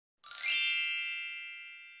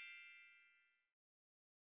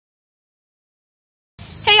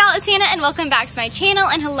Montana and welcome back to my channel,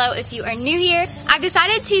 and hello if you are new here. I've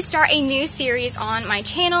decided to start a new series on my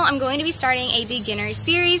channel. I'm going to be starting a beginner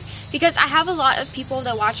series because I have a lot of people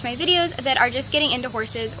that watch my videos that are just getting into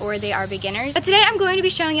horses or they are beginners. But today I'm going to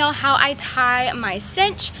be showing y'all how I tie my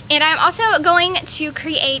cinch, and I'm also going to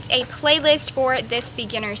create a playlist for this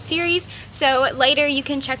beginner series. So later you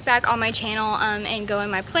can check back on my channel and go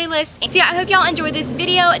in my playlist. So yeah, I hope y'all enjoyed this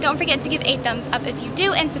video. Don't forget to give a thumbs up if you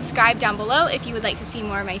do, and subscribe down below if you would like to see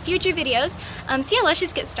more of my future videos. So yeah, let's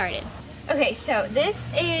just get started. Okay, so this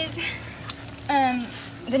is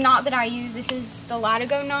the knot that I use. This is the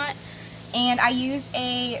Latigo knot, and I use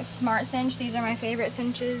a smart cinch. These are my favorite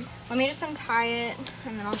cinches. Let me just untie it,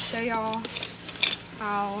 and then I'll show y'all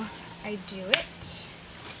how I do it.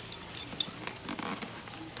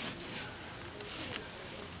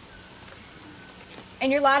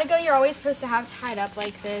 And your Latigo, you're always supposed to have tied up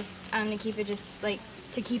like this to keep it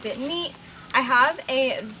to keep it neat.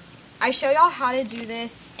 I show y'all how to do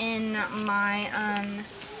this in my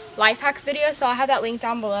life hacks video, so I'll have that link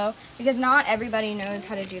down below because not everybody knows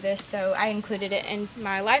how to do this, so I included it in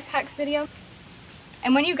my life hacks video.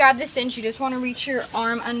 And when you grab the cinch, you just want to reach your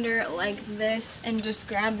arm under like this and just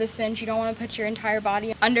grab the cinch. You don't want to put your entire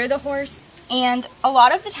body under the horse. And a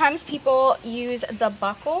lot of the times people use the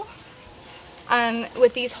buckle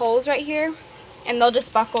with these holes right here, and they'll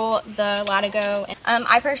just buckle the Latigo.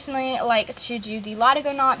 I personally like to do the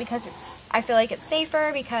Latigo knot because I feel like it's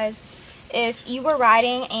safer, because if you were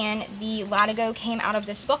riding and the Latigo came out of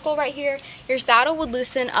this buckle right here, your saddle would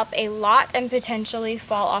loosen up a lot and potentially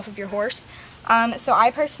fall off of your horse. So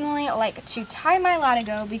I personally like to tie my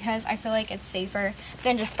Latigo because I feel like it's safer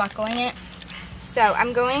than just buckling it. So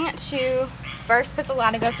I'm going to first put the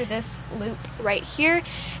Latigo through this loop right here,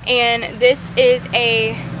 and this is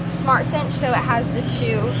a smart cinch, so it has the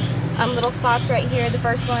two little slots right here. The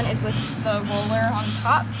first one is with the roller on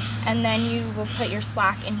top, and then you will put your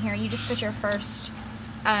slack in here. You just put your first,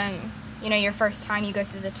 your first time you go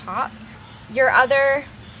through the top. Your other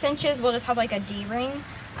cinches will just have like a D-ring,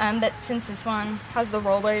 but since this one has the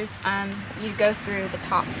rollers, you go through the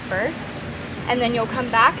top first, and then you'll come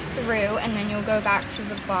back through, and then you'll go back to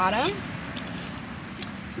the bottom,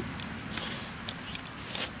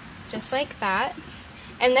 just like that.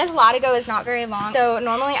 And this Latigo is not very long, so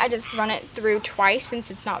normally I just run it through twice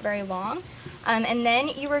since it's not very long. And then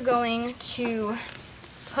you are going to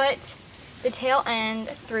put the tail end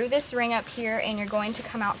through this ring up here, and you're going to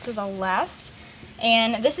come out to the left.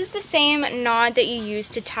 And this is the same knot that you use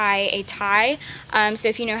to tie a tie. So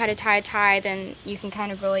if you know how to tie a tie, then you can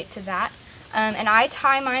kind of relate to that. And I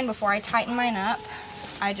tie mine before I tighten mine up.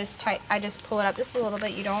 I just pull it up just a little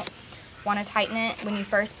bit. You don't want to tighten it when you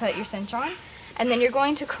first put your cinch on. And then you're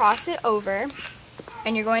going to cross it over,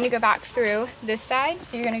 and you're going to go back through this side.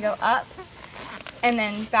 So you're going to go up and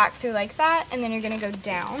then back through like that, and then you're going to go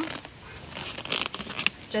down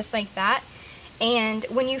just like that. And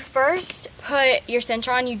when you first put your cinch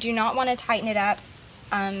on, you do not want to tighten it up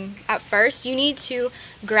at first. You need to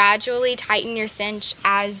gradually tighten your cinch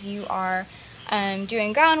as you are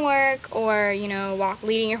doing groundwork or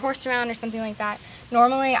leading your horse around or something like that.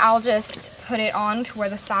 Normally I'll just put it on to where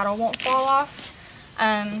the saddle won't fall off.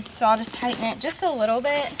 So I'll just tighten it just a little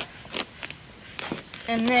bit,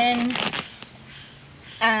 and then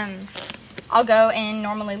I'll go and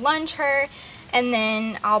normally lunge her, and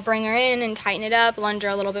then I'll bring her in and tighten it up, lunge her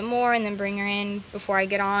a little bit more, and then bring her in before I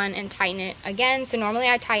get on and tighten it again. So normally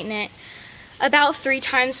I tighten it about 3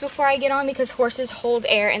 times before I get on because horses hold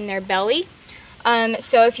air in their belly.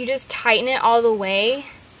 So if you just tighten it all the way,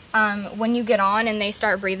 when you get on and they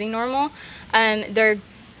start breathing normal,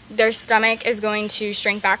 their stomach is going to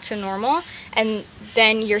shrink back to normal, and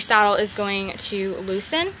then your saddle is going to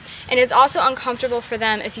loosen. And it's also uncomfortable for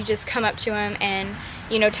them if you just come up to them and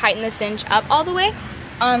tighten the cinch up all the way.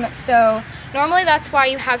 So normally that's why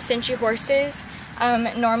you have cinchy horses.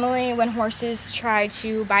 Normally when horses try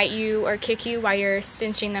to bite you or kick you while you're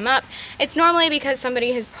cinching them up, it's normally because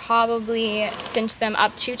somebody has probably cinched them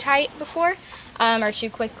up too tight before. Or too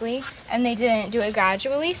quickly, and they didn't do it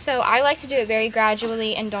gradually. So I like to do it very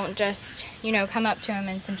gradually and don't just, come up to them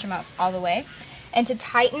and cinch them up all the way. And to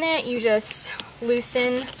tighten it, you just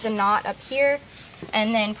loosen the knot up here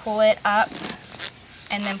and then pull it up,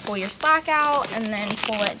 and then pull your slack out and then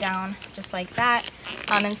pull it down just like that.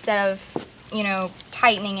 Instead of,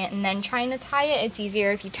 tightening it and then trying to tie it, it's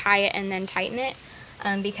easier if you tie it and then tighten it,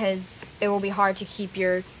 because it will be hard to keep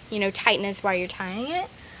your, tightness while you're tying it.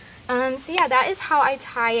 So yeah, that is how I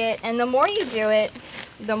tie it, and the more you do it,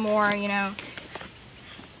 the more,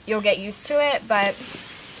 you'll get used to it, but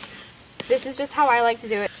this is just how I like to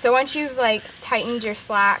do it. So once you've tightened your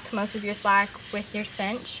slack, most of your slack with your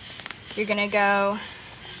cinch, you're gonna go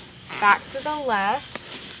back to the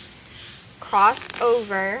left, cross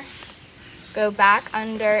over, go back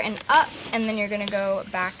under and up, and then you're gonna go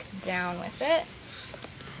back down with it.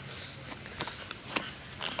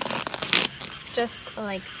 Just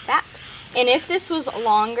like that. And if this was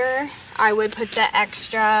longer, I would put the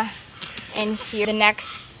extra in here. The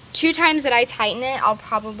next 2 times that I tighten it, I'll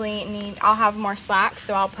have more slack,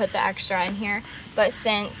 so I'll put the extra in here. But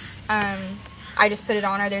since I just put it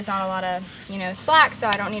on her, there's not a lot of, slack, so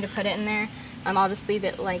I don't need to put it in there. I'll just leave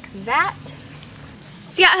it like that.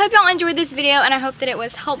 So yeah, I hope y'all enjoyed this video, and I hope that it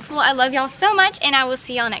was helpful. I love y'all so much, and I will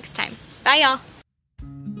see y'all next time. Bye, y'all.